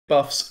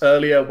buffs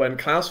earlier when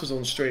Klaus was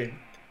on stream.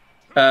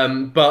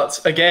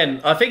 But again,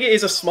 I think it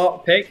is a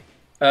smart pick.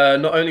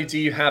 Not only do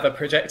you have a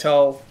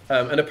projectile,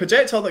 and a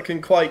projectile that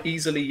can quite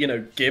easily, you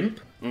know, gimp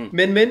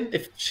Min Min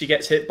if she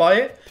gets hit by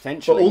it.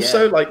 But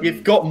also, like,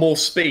 you've got more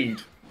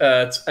speed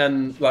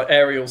and like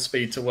aerial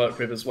speed to work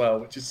with as well.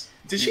 Which is,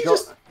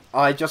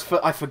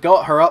 I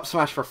forgot her up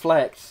smash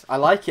reflects. I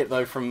like it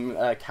though from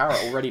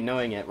c4rrot already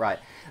knowing it. Right.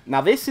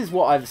 Now this is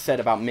what I've said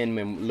about Min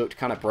Min looked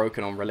kind of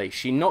broken on release.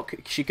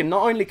 She can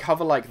not only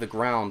cover like the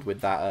ground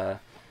with that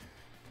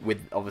with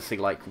obviously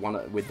like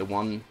with the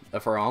one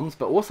of her arms,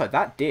 but also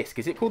that disc.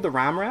 Is it called the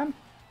Ram Ram?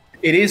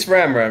 It is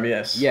Ram Ram,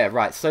 yes. Yeah,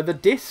 right. So the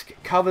disc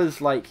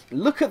covers like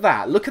look at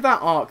that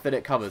arc that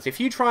it covers. If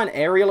you try and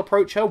aerial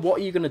approach her, what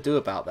are you going to do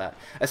about that?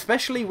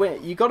 Especially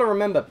when you got to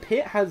remember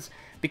Pit has,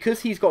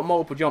 because he's got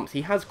multiple jumps,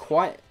 he has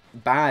quite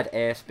bad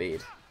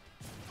airspeed.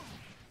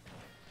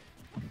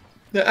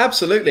 Yeah,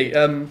 absolutely.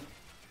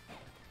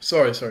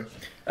 Sorry.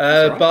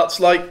 But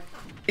like,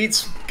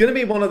 it's going to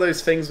be one of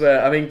those things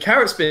where, I mean,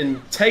 c4rrot's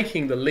been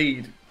taking the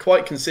lead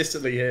quite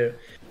consistently here.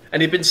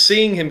 And you've been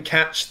seeing him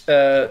catch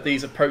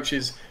these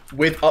approaches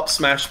with up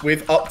smash,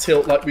 with up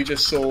tilt like we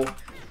just saw.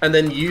 And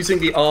then using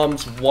the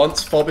arms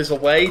once FOB is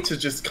away to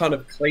just kind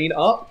of clean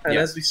up. And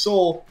as we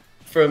saw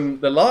from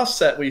the last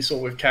set we saw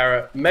with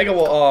c4rrot,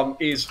 Megawatt Arm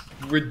is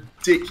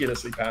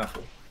ridiculously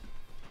powerful.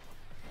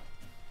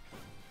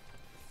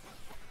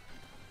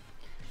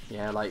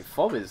 Yeah, like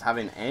FOB is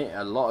having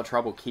a lot of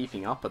trouble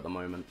keeping up at the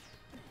moment.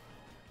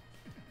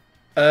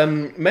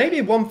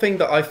 Maybe one thing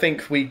that I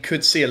think we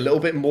could see a little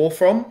bit more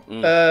from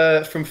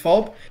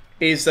FOB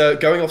is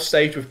going off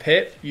stage with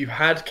Pit. You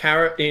had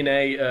c4rrot in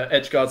a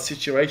edgeguard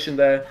situation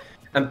there,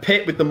 and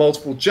Pit with the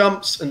multiple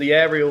jumps and the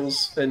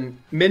aerials, and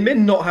Min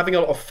Min not having a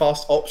lot of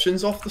fast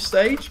options off the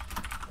stage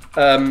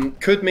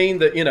could mean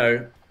that, you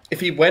know, if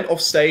he went off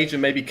stage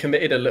and maybe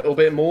committed a little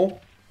bit more,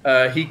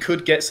 he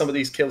could get some of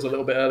these kills a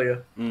little bit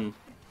earlier.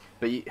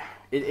 But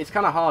it's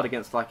kind of hard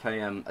against like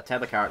a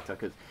tether character,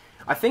 because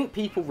I think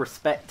people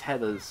respect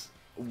tethers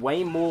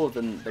way more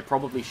than they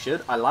probably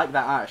should. I like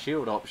that out of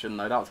shield option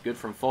though. That was good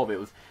from FOB. It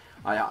was,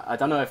 I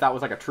don't know if that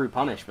was like a true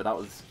punish, but that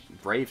was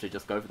brave to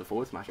just go for the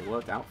forward smash. It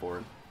worked out for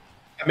him.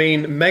 I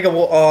mean,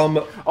 Megawatt Arm.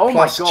 Oh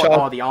my god!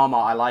 Oh, the armor.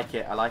 I like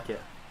it. I like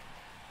it.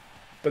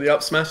 But the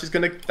up smash is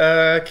going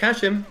to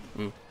catch him.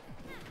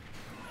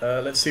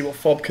 Let's see what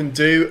FOB can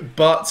do.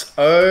 But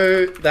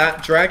oh,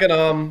 that Dragon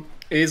Arm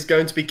is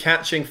going to be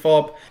catching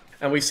FOB.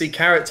 And we see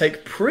c4rrot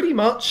take pretty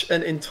much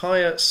an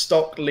entire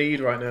stock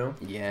lead right now.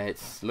 Yeah,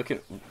 it's looking...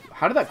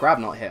 How did that grab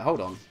not hit? Hold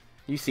on.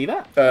 You see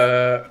that?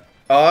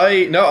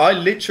 I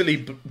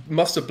literally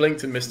must have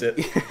blinked and missed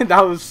it.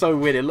 That was so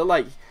weird. It looked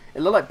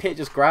like Pit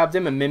just grabbed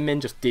him and Min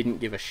Min just didn't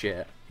give a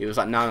shit. He was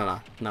like, no,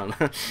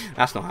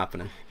 that's not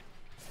happening.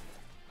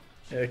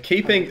 Yeah,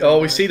 keeping... Oh,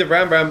 we see the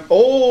Ram Ram.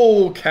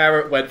 Oh,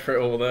 c4rrot went for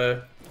it all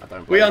there.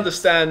 We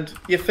understand.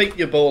 You think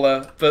you're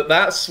baller, but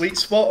that sweet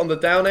spot on the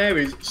down air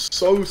is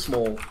so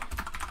small.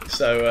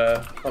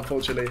 So,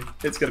 unfortunately,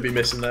 it's going to be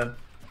missing there.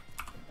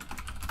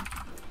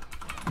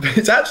 But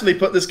it's actually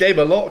put this game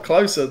a lot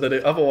closer than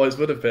it otherwise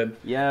would have been.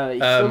 Yeah,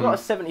 he's still got a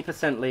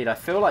 70% lead. I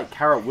feel like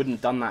c4rrot wouldn't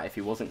have done that if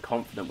he wasn't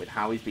confident with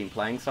how he's been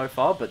playing so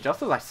far. But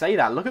just as I say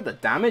that, look at the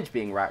damage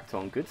being racked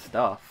on. Good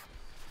stuff.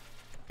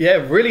 Yeah,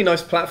 really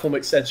nice platform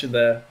extension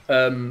there.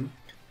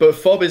 But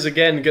FOB is,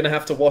 again, going to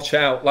have to watch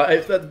out. Like,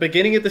 at the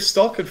beginning of the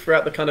stock and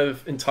throughout the kind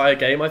of entire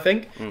game, I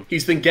think,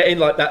 he's been getting,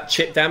 like, that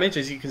chip damage,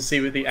 as you can see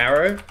with the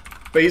arrow.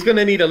 But he's going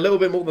to need a little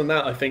bit more than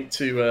that, I think,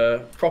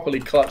 to properly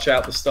clutch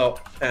out the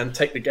stock and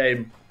take the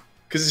game.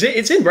 Because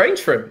it's in range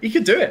for him. He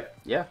could do it.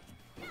 Yeah.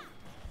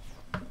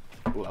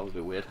 Oh, that was a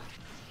bit weird.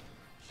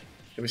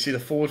 Can we see the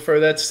forward throw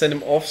there to send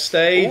him off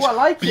stage? Oh, I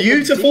like it.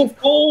 Beautiful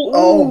fall.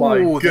 Oh,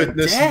 my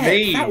goodness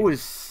me. That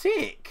was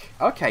sick.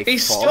 Okay, he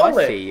stole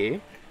it. I see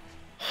you.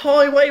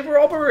 Highway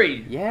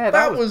robbery. Yeah,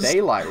 that was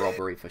daylight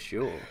robbery for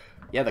sure.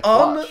 Yeah, the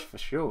clutch for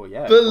sure.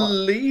 Yeah,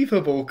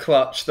 unbelievable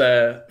clutch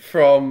there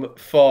from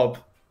FOB.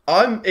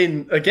 I'm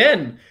in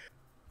again.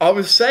 I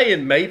was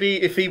saying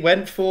maybe if he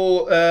went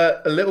for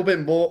a little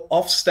bit more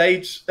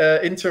off-stage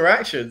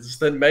interactions,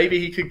 then maybe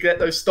he could get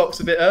those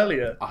stocks a bit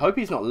earlier. I hope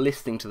he's not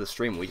listening to the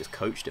stream. We just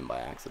coached him by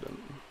accident.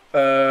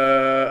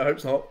 I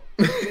hope not.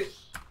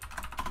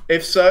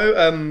 If so,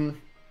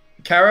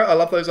 c4rrot, I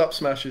love those up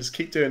smashes.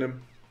 Keep doing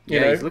them.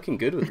 Yeah, he's looking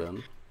good with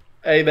them.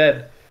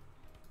 Amen.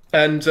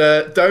 And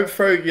don't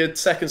throw your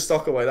second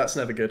stock away. That's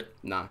never good.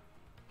 No,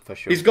 for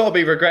sure. He's got to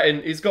be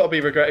regretting. He's got to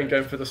be regretting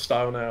going for the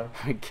style now.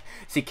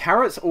 See,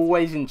 c4rrot's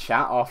always in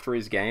chat after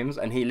his games,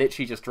 and he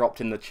literally just dropped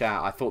in the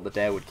chat. I thought the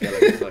dare would kill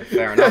him. So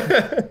fair enough.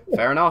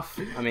 Fair enough.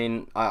 I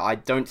mean, I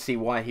don't see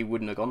why he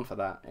wouldn't have gone for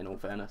that. In all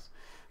fairness.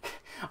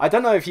 I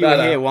don't know if you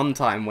were here one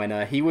time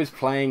when he was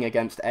playing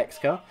against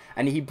Exka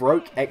and he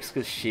broke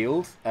Exka's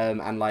shield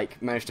and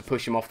like managed to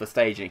push him off the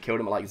stage and he killed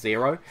him at like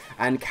 0.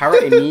 And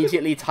c4rrot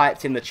immediately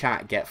typed in the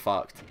chat, "Get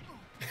fucked."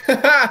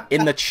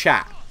 In the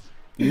chat,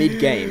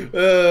 mid-game.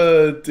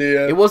 Oh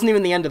dear. It wasn't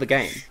even the end of the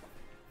game.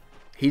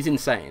 He's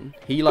insane.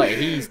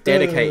 He's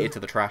dedicated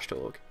to the trash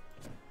talk.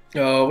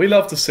 Oh, we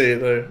love to see it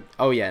though.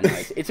 Oh yeah, no,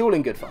 it's all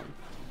in good fun.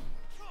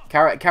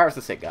 Carrot's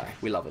a sick guy.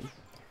 We love him.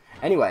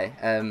 Anyway,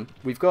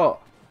 we've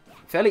got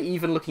fairly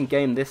even-looking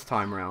game this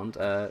time around.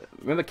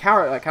 Remember,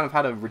 Carrot kind of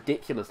had a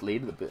ridiculous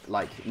lead,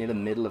 like near the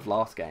middle of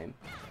last game.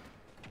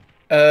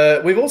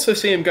 We've also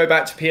seen him go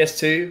back to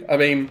PS2. I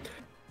mean,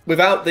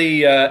 without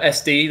the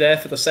SD there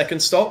for the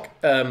second stock,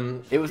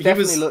 it was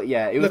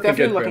definitely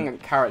looking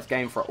at Carrot's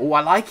game for. Oh,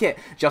 I like it.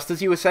 Just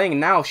as you were saying,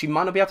 now she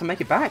might not be able to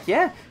make it back.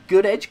 Yeah,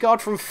 good edge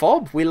guard from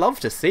FOB. We love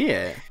to see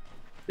it.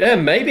 Yeah,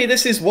 maybe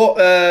this is what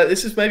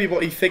maybe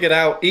what he figured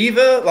out,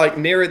 either like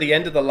nearer the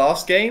end of the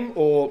last game,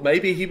 or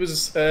maybe he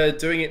was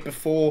doing it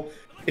before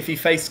if he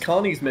faced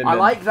Carney's Min. I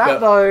like that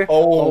though.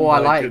 Oh, I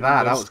like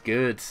that. That was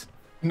good.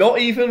 Not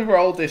even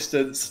roll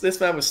distance. This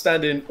man was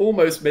standing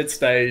almost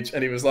mid-stage,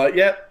 and he was like,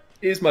 "Yep,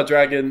 here's my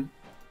dragon."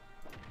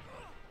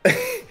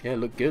 Yeah,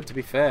 looked good to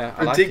be fair.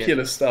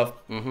 Ridiculous stuff.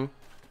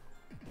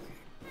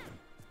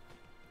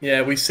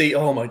 Yeah, we see.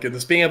 Oh my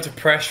goodness, being able to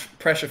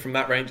pressure from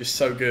that range is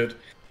so good.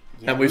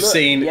 Yeah, and we've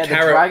seen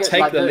Carrot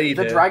take the lead.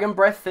 The Dragon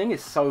Breath thing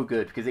is so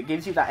good because it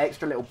gives you that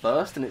extra little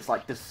burst, and it's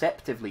like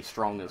deceptively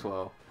strong as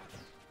well.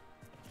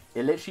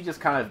 It literally just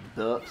kind of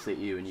burps at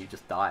you, and you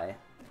just die.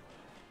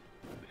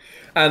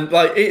 And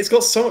like it's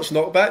got so much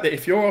knockback that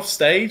if you're off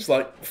stage,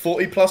 like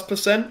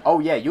 40+%. Oh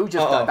yeah, you'll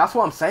just die. That's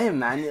what I'm saying,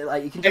 man.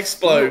 Like you can just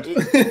explode.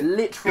 It's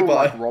literal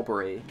like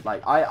robbery.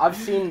 Like I've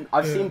seen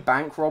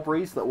bank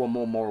robberies that were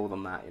more moral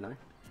than that, you know.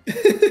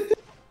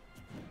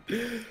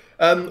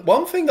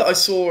 One thing that I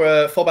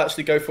saw FOB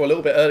actually go for a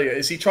little bit earlier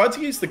is he tried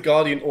to use the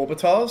Guardian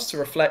Orbitars to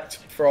reflect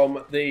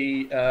from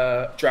the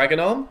Dragon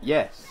Arm.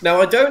 Yes.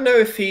 Now I don't know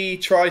if he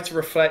tried to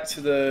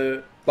reflect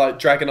the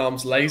Dragon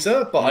Arm's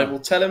laser, but I will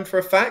tell him for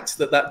a fact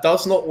that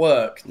does not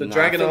work. The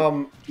Dragon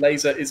Arm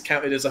laser is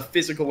counted as a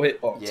physical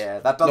hitbox. Yeah,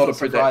 that doesn't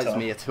surprise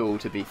me at all,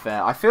 to be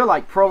fair. I feel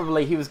like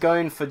probably he was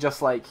going for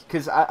just like...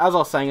 Because as I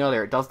was saying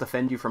earlier, it does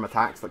defend you from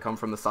attacks that come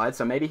from the side,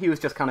 so maybe he was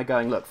just kind of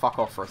going, look, fuck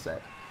off for a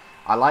sec.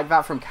 I like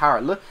that from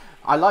Carrot. Look,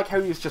 I like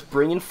how he was just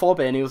bringing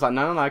FOB in. He was like,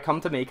 no,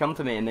 come to me,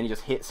 and then he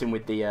just hits him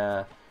with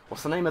the...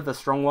 what's the name of the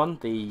strong one?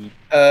 The...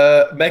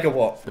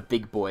 Megawatt. The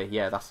big boy,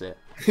 yeah, that's it.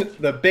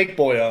 The big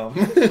boy arm.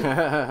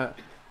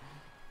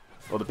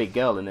 Or the big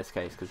girl in this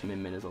case, because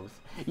Min Min is always...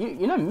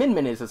 You know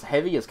Min is as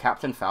heavy as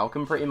Captain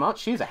Falcon, pretty much.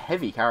 She's a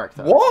heavy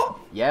character. What?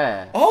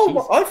 Yeah.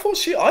 Oh, I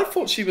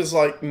thought she was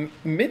like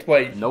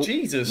midweight. Nope.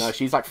 Jesus. No,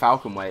 she's like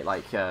Falcon weight,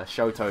 like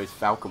Shoto's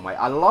Falcon weight.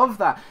 I love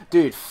that.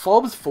 Dude,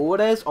 FOB's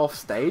forward airs off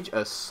stage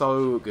are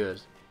so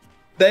good.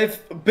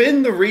 They've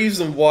been the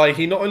reason why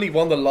he not only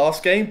won the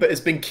last game, but has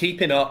been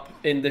keeping up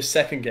in this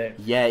second game.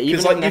 Yeah,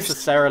 even if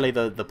necessarily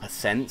the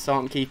percents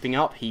aren't keeping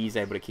up, he's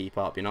able to keep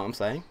up, you know what I'm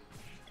saying?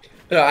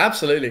 No,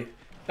 absolutely.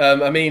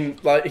 I mean,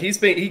 like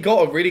he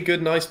got a really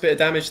good, nice bit of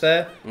damage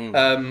there.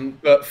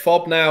 But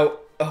FOB now,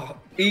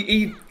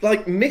 he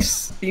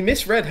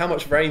misread how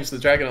much range the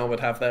Dragon Arm would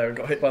have there and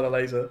got hit by the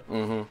laser.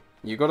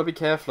 You got to be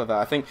careful of that.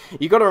 I think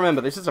you got to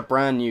remember this is a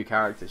brand new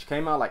character. She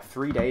came out like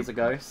 3 days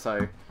ago,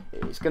 so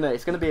it's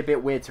gonna be a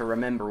bit weird to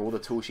remember all the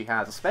tools she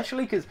has,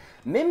 especially because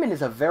Min Min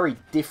is a very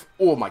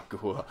Oh my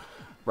god!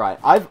 Right,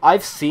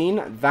 I've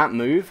seen that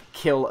move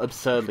kill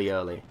absurdly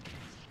early.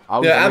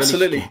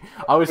 Absolutely.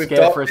 I was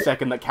scared for a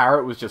second that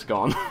Carrot was just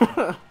gone.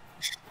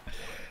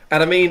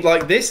 And I mean,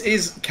 like, this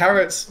is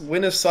Carrot's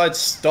winner's side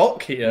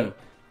stock here.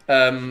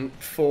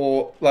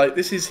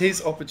 This is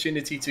his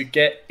opportunity to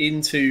get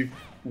into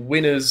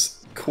winners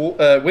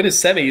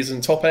semis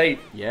and top 8.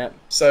 Yeah.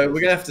 So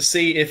we're gonna have to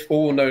see if...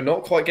 Oh no,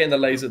 not quite getting the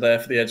laser there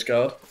for the edge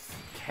guard.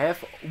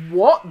 Careful.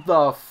 What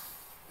the?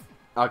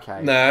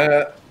 Okay.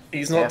 Nah.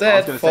 He's not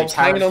dead. FOB's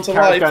hanging on to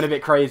life. Carrot's going a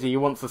bit crazy. He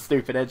wants the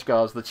stupid edge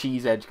guards, the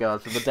cheese edge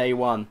guards for the day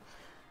one.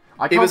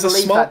 I can't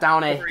believe that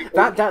down air.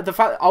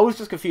 I was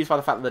just confused by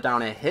the fact that the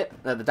down air hit,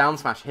 the down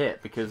smash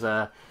hit, because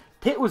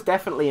Pit was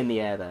definitely in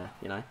the air there.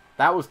 You know,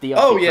 that was the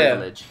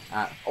privilege.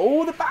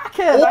 The back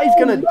air. That is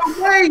gonna.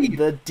 No way!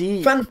 The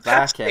deep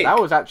back air. That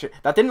was actually.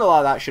 That didn't look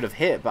like that should have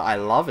hit, but I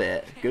love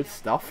it. Good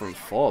stuff from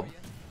FOB.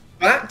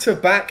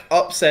 Back-to-back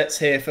upsets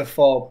here for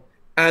FOB,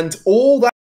 and all that.